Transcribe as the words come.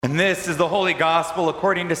And this is the Holy Gospel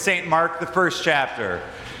according to St. Mark, the first chapter.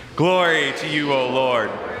 Glory to you, O Lord.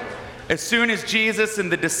 As soon as Jesus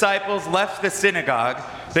and the disciples left the synagogue,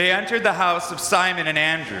 they entered the house of Simon and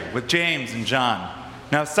Andrew with James and John.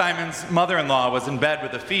 Now Simon's mother-in-law was in bed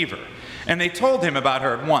with a fever, and they told him about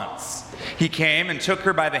her at once. He came and took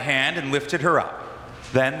her by the hand and lifted her up.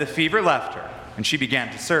 Then the fever left her, and she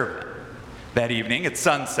began to serve them. That evening, at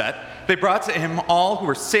sunset, they brought to him all who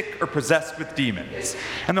were sick or possessed with demons,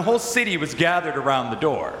 and the whole city was gathered around the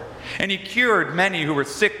door. And he cured many who were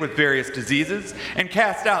sick with various diseases, and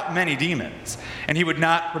cast out many demons. And he would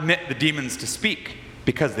not permit the demons to speak,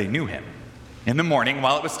 because they knew him. In the morning,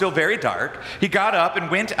 while it was still very dark, he got up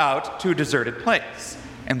and went out to a deserted place,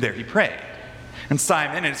 and there he prayed. And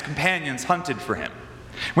Simon and his companions hunted for him.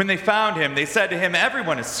 When they found him, they said to him,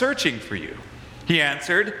 "Everyone is searching for you." He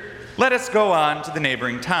answered, "Let us go on to the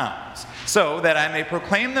neighboring towns, so that I may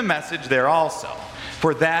proclaim the message there also,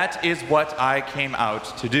 for that is what I came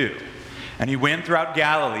out to do." And he went throughout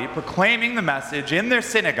Galilee, proclaiming the message in their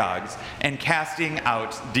synagogues and casting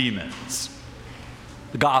out demons.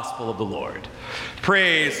 The Gospel of the Lord.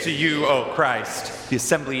 Praise to you, O Christ. The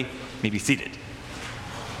assembly may be seated.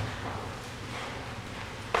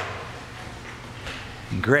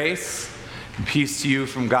 And grace and peace to you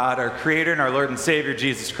from God, our Creator and our Lord and Savior,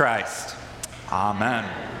 Jesus Christ. Amen.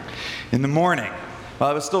 In the morning,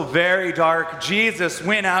 while it was still very dark, Jesus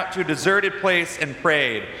went out to a deserted place and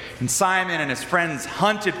prayed. And Simon and his friends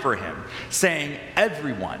hunted for him, saying,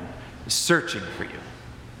 "Everyone is searching for you."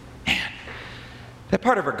 Man, that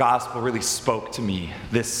part of our gospel really spoke to me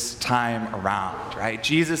this time around, right?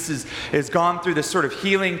 Jesus has gone through this sort of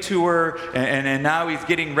healing tour, and now he's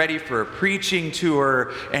getting ready for a preaching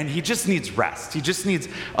tour, and he just needs rest. He just needs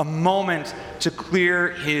a moment to clear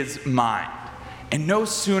his mind. And no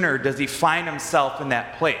sooner does he find himself in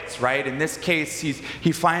that place, right? In this case,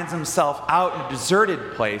 he finds himself out in a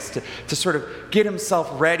deserted place to sort of get himself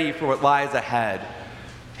ready for what lies ahead.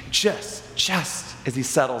 And just as he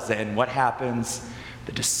settles in, what happens?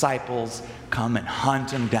 The disciples come and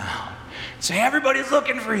hunt him down. Say, "Everybody's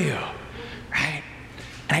looking for you," right?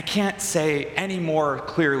 And I can't say any more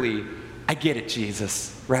clearly, "I get it,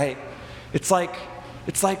 Jesus," right? It's like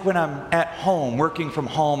when I'm at home, working from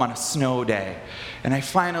home on a snow day, and I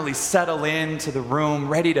finally settle into the room,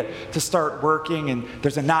 ready to start working, and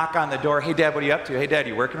there's a knock on the door. "Hey, Dad, what are you up to?" "Hey, Dad,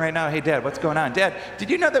 you working right now?" "Hey, Dad, what's going on?" "Dad, did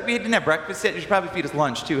you know that we didn't have breakfast yet? You should probably feed us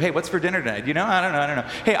lunch, too." "Hey, what's for dinner tonight?" "You know, I don't know.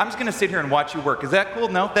 Hey, I'm just going to sit here and watch you work. Is that cool?"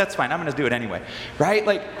 "No, that's fine. I'm going to do it anyway." Right?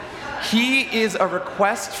 Like, he is a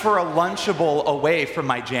request for a Lunchable away from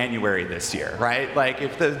my January this year, right? Like,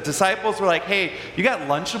 if the disciples were like, "Hey, you got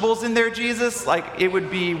Lunchables in there, Jesus?" Like, it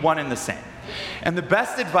would be one and the same. And the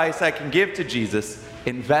best advice I can give to Jesus: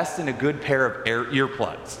 invest in a good pair of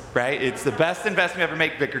earplugs, right? It's the best investment ever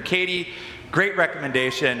make. Vicar Katie, great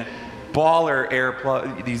recommendation. Baller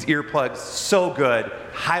these earplugs, so good.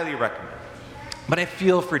 Highly recommend. But I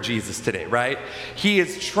feel for Jesus today, right? He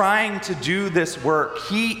is trying to do this work.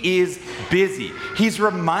 He is busy. He's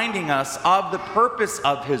reminding us of the purpose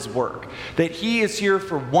of his work, that he is here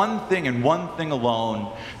for one thing and one thing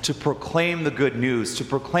alone: to proclaim the good news, to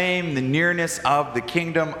proclaim the nearness of the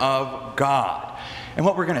kingdom of God. And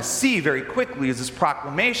what we're going to see very quickly is this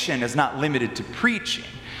proclamation is not limited to preaching.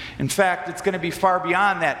 In fact, it's going to be far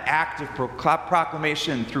beyond that active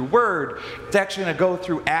proclamation through word. It's actually going to go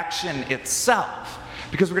through action itself.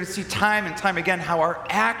 Because we're going to see time and time again how our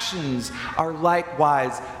actions are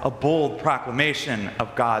likewise a bold proclamation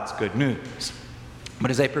of God's good news.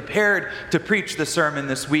 But as I prepared to preach the sermon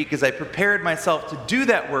this week, as I prepared myself to do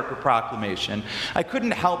that work of proclamation, I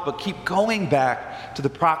couldn't help but keep going back to the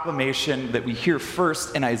proclamation that we hear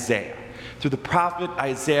first in Isaiah. Through the prophet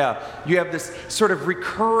Isaiah, you have this sort of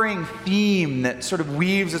recurring theme that sort of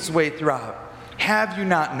weaves its way throughout. "Have you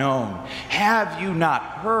not known? Have you not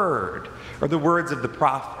heard?" are the words of the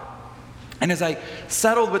prophet. And as I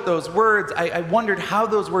settled with those words, I wondered how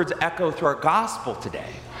those words echo through our gospel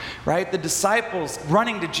today, right? The disciples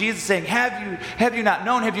running to Jesus saying, have you not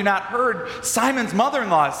known? Have you not heard? Simon's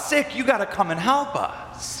mother-in-law is sick. You got to come and help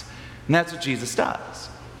us. And that's what Jesus does.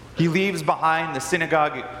 He leaves behind the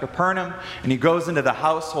synagogue at Capernaum, and he goes into the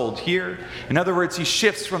household here. In other words, he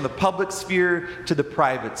shifts from the public sphere to the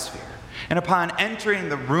private sphere. And upon entering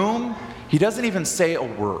the room, he doesn't even say a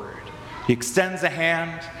word. He extends a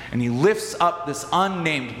hand, and he lifts up this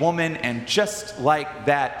unnamed woman, and just like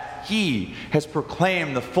that, he has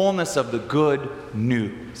proclaimed the fullness of the good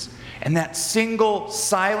news. And that single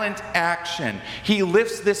silent action, he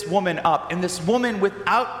lifts this woman up, and this woman,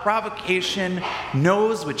 without provocation,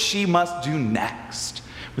 knows what she must do next.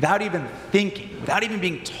 without even thinking, without even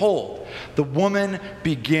being told, the woman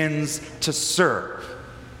begins to serve.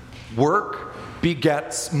 Work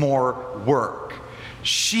begets more work.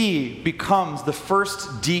 She becomes the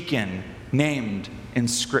first deacon named in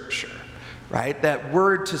Scripture, right? That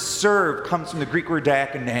word to serve comes from the Greek word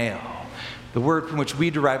diakoneo, the word from which we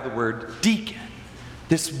derive the word deacon.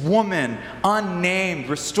 This woman, unnamed,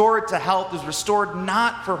 restored to health, is restored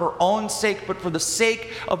not for her own sake, but for the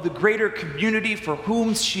sake of the greater community for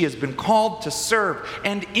whom she has been called to serve.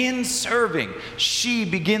 And in serving, she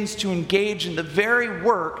begins to engage in the very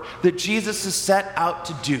work that Jesus is set out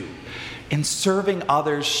to do. In serving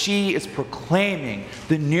others, she is proclaiming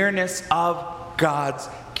the nearness of God's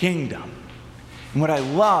kingdom. And what I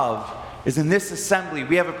love is in this assembly,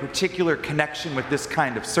 we have a particular connection with this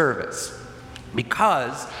kind of service,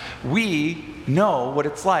 because we know what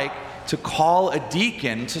it's like to call a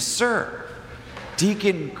deacon to serve.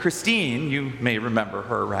 Deacon Christine, you may remember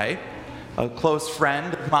her, right? A close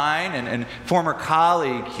friend of mine and former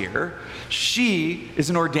colleague here. She is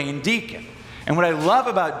an ordained deacon. And what I love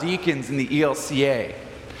about deacons in the ELCA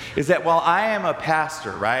is that while I am a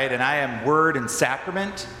pastor, right, and I am word and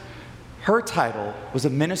sacrament, her title was a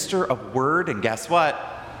minister of word and guess what?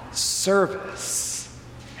 Service.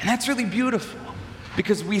 And that's really beautiful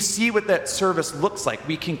because we see what that service looks like.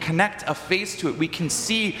 We can connect a face to it. We can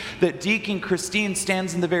see that Deacon Christine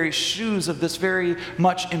stands in the very shoes of this very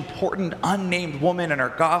much important unnamed woman in our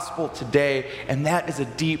gospel today, and that is a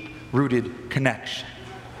deep-rooted connection.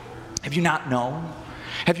 Have you not known?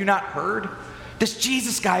 Have you not heard? This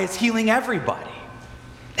Jesus guy is healing everybody.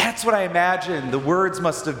 That's what I imagine the words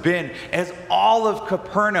must have been as all of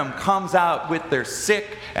Capernaum comes out with their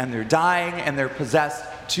sick and their dying and their possessed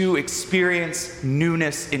to experience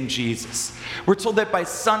newness in Jesus. We're told that by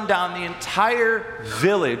sundown, the entire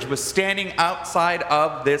village was standing outside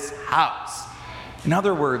of this house. In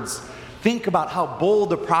other words, think about how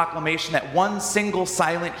bold a proclamation that one single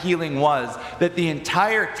silent healing was, that the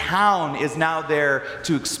entire town is now there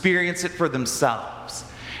to experience it for themselves.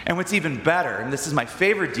 And what's even better, and this is my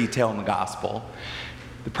favorite detail in the gospel,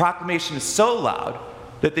 the proclamation is so loud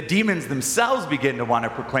that the demons themselves begin to want to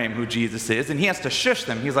proclaim who Jesus is, and he has to shush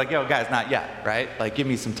them. He's like, yo, guys, not yet, right? Like, give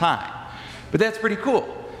me some time. But that's pretty cool.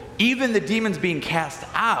 Even the demons being cast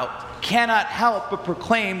out cannot help but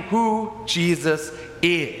proclaim who Jesus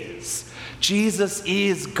is. Jesus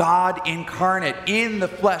is God incarnate, in the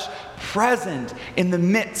flesh, present in the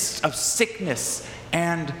midst of sickness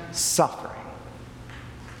and suffering.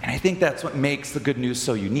 And I think that's what makes the good news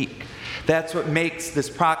so unique. That's what makes this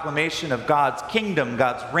proclamation of God's kingdom,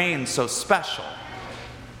 God's reign, so special.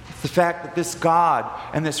 It's the fact that this God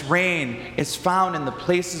and this reign is found in the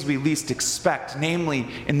places we least expect, namely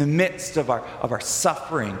in the midst of our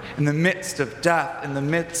suffering, in the midst of death, in the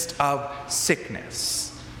midst of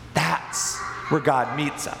sickness. That's where God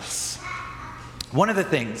meets us. One of the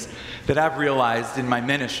things that I've realized in my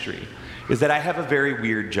ministry is that I have a very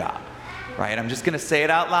weird job. Right? I'm just going to say it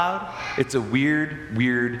out loud. It's a weird,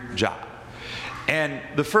 weird job. And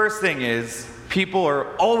the first thing is, people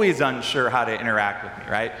are always unsure how to interact with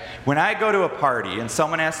me, right? When I go to a party and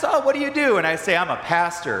someone asks, oh, what do you do? And I say, I'm a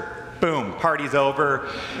pastor. Boom, party's over.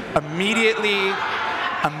 Immediately,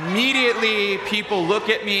 people look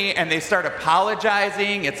at me and they start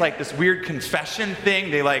apologizing. It's like this weird confession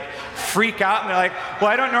thing. They like freak out and they're like, well,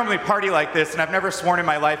 I don't normally party like this and I've never sworn in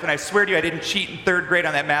my life and I swear to you I didn't cheat in 3rd grade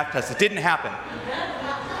on that math test. It didn't happen.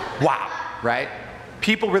 Wow, right?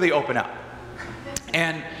 People really open up.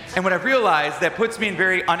 And what I've realized, that puts me in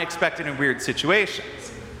very unexpected and weird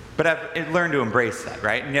situations. But I've learned to embrace that,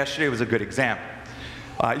 right? And yesterday was a good example.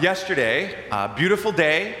 Yesterday, beautiful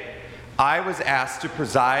day, I was asked to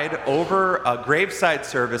preside over a graveside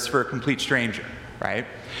service for a complete stranger, right?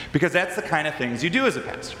 Because that's the kind of things you do as a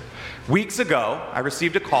pastor. Weeks ago, I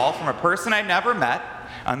received a call from a person I'd never met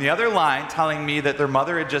on the other line telling me that their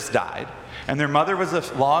mother had just died, and their mother was a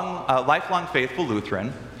lifelong faithful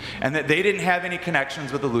Lutheran, and that they didn't have any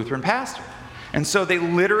connections with a Lutheran pastor. And so they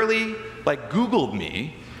literally Googled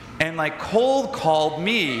me and cold called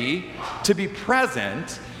me to be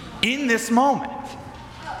present in this moment.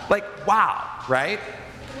 Wow, right?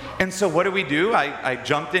 And so what do? I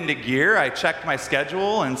jumped into gear, I checked my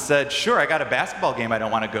schedule and said, sure, I got a basketball game I don't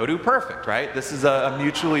want to go to. Perfect, right? This is a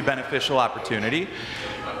mutually beneficial opportunity.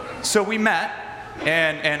 So we met,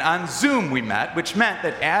 and on Zoom we met, which meant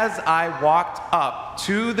that as I walked up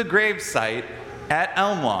to the gravesite at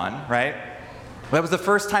Elm Lawn, right, that was the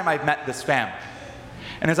first time I'd met this family.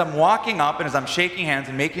 And as I'm walking up and as I'm shaking hands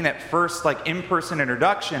and making that first in-person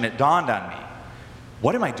introduction, it dawned on me,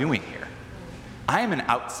 what am I doing here? I am an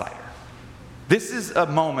outsider. This is a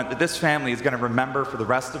moment that this family is going to remember for the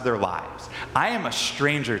rest of their lives. I am a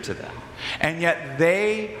stranger to them, and yet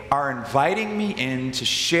they are inviting me in to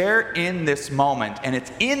share in this moment. And it's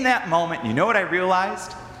in that moment, you know what I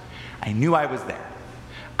realized? I knew I was there.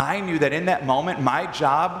 I knew that in that moment, my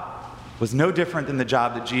job was no different than the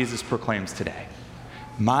job that Jesus proclaims today.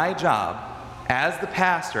 My job as the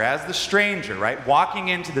pastor, as the stranger, right, walking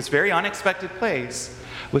into this very unexpected place,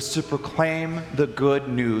 was to proclaim the good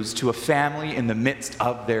news to a family in the midst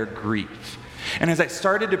of their grief. And as I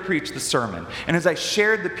started to preach the sermon, and as I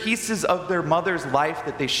shared the pieces of their mother's life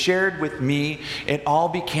that they shared with me, it all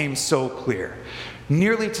became so clear.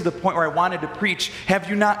 Nearly to the point where I wanted to preach, have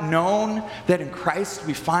you not known that in Christ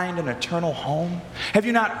we find an eternal home? Have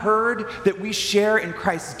you not heard that we share in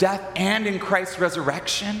Christ's death and in Christ's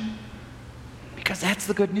resurrection? Because that's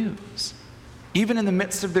the good news. Even in the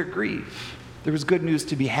midst of their grief, there was good news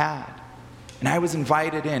to be had. And I was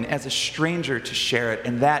invited in as a stranger to share it,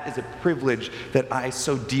 and that is a privilege that I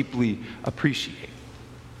so deeply appreciate.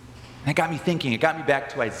 And it got me thinking, it got me back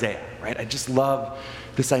to Isaiah, right? I just love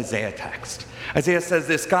this Isaiah text. Isaiah says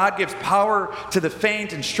this: God gives power to the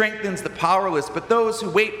faint and strengthens the powerless, but those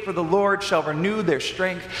who wait for the Lord shall renew their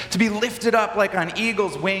strength. To be lifted up like on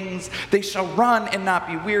eagle's wings, they shall run and not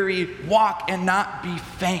be weary, walk and not be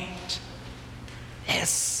faint.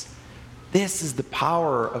 This is the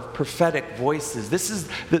power of prophetic voices. This is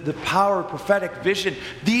the power of prophetic vision.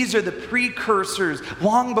 These are the precursors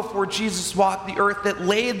long before Jesus walked the earth that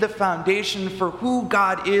laid the foundation for who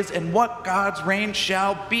God is and what God's reign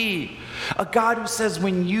shall be. A God who says,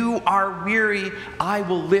 when you are weary, I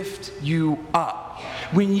will lift you up.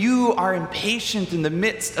 When you are impatient in the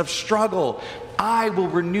midst of struggle, I will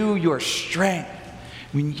renew your strength.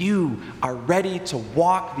 When you are ready to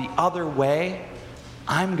walk the other way,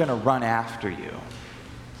 I'm going to run after you.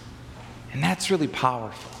 And that's really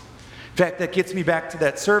powerful. In fact, that gets me back to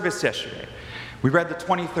that service yesterday. We read the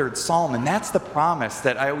 23rd Psalm, and that's the promise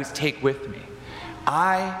that I always take with me.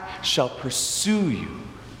 I shall pursue you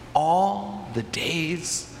all the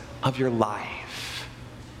days of your life.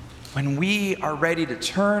 When we are ready to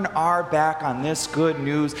turn our back on this good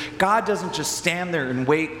news, God doesn't just stand there and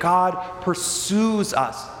wait. God pursues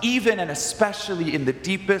us, even and especially in the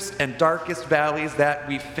deepest and darkest valleys that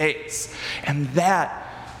we face. And that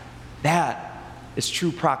is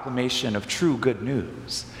true proclamation of true good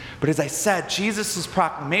news. But as I said, Jesus'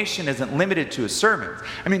 proclamation isn't limited to his sermons.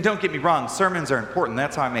 I mean, don't get me wrong, sermons are important.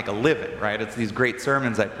 That's how I make a living, right? It's these great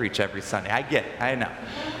sermons I preach every Sunday. I get it, I know.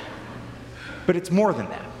 But it's more than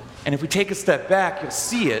that. And if we take a step back, you'll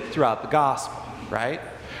see it throughout the gospel, right?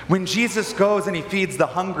 When Jesus goes and he feeds the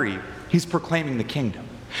hungry, he's proclaiming the kingdom.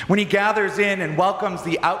 When he gathers in and welcomes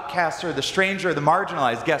the outcast or the stranger or the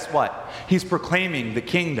marginalized, guess what? He's proclaiming the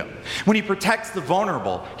kingdom. When he protects the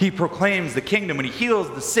vulnerable, he proclaims the kingdom. When he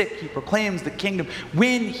heals the sick, he proclaims the kingdom.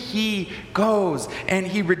 When he goes and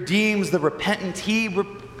he redeems the repentant,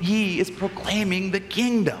 he is proclaiming the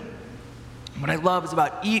kingdom. What I love is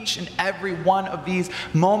about each and every one of these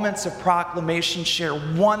moments of proclamation share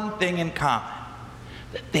one thing in common,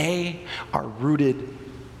 that they are rooted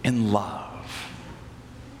in love.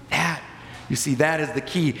 That is the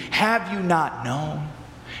key. Have you not known?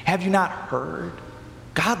 Have you not heard?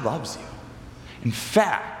 God loves you. In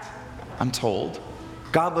fact, I'm told,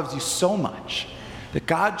 God loves you so much that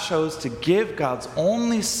God chose to give God's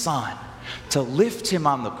only Son to lift him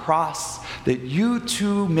on the cross, that you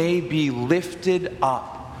too may be lifted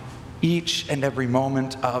up each and every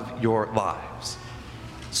moment of your lives.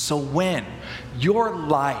 So when your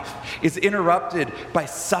life is interrupted by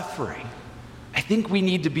suffering, I think we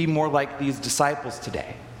need to be more like these disciples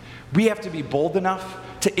today. We have to be bold enough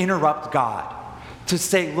to interrupt God, to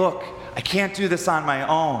say, look, I can't do this on my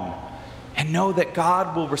own. And know that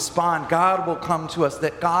God will respond, God will come to us,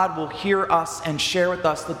 that God will hear us and share with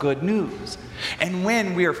us the good news. And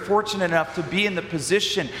when we are fortunate enough to be in the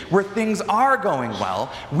position where things are going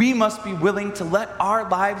well, we must be willing to let our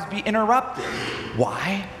lives be interrupted.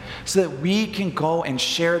 Why? So that we can go and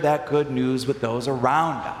share that good news with those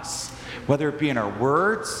around us, whether it be in our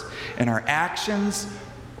words, in our actions,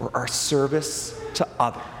 or our service to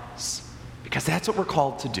others. Because that's what we're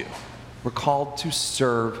called to do. We're called to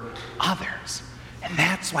serve others. And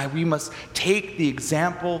that's why we must take the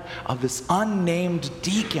example of this unnamed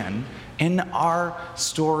deacon in our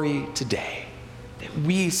story today. That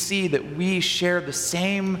we see that we share the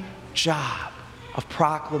same job of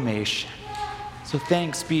proclamation. So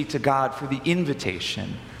thanks be to God for the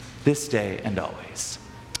invitation this day and always.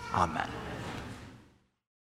 Amen.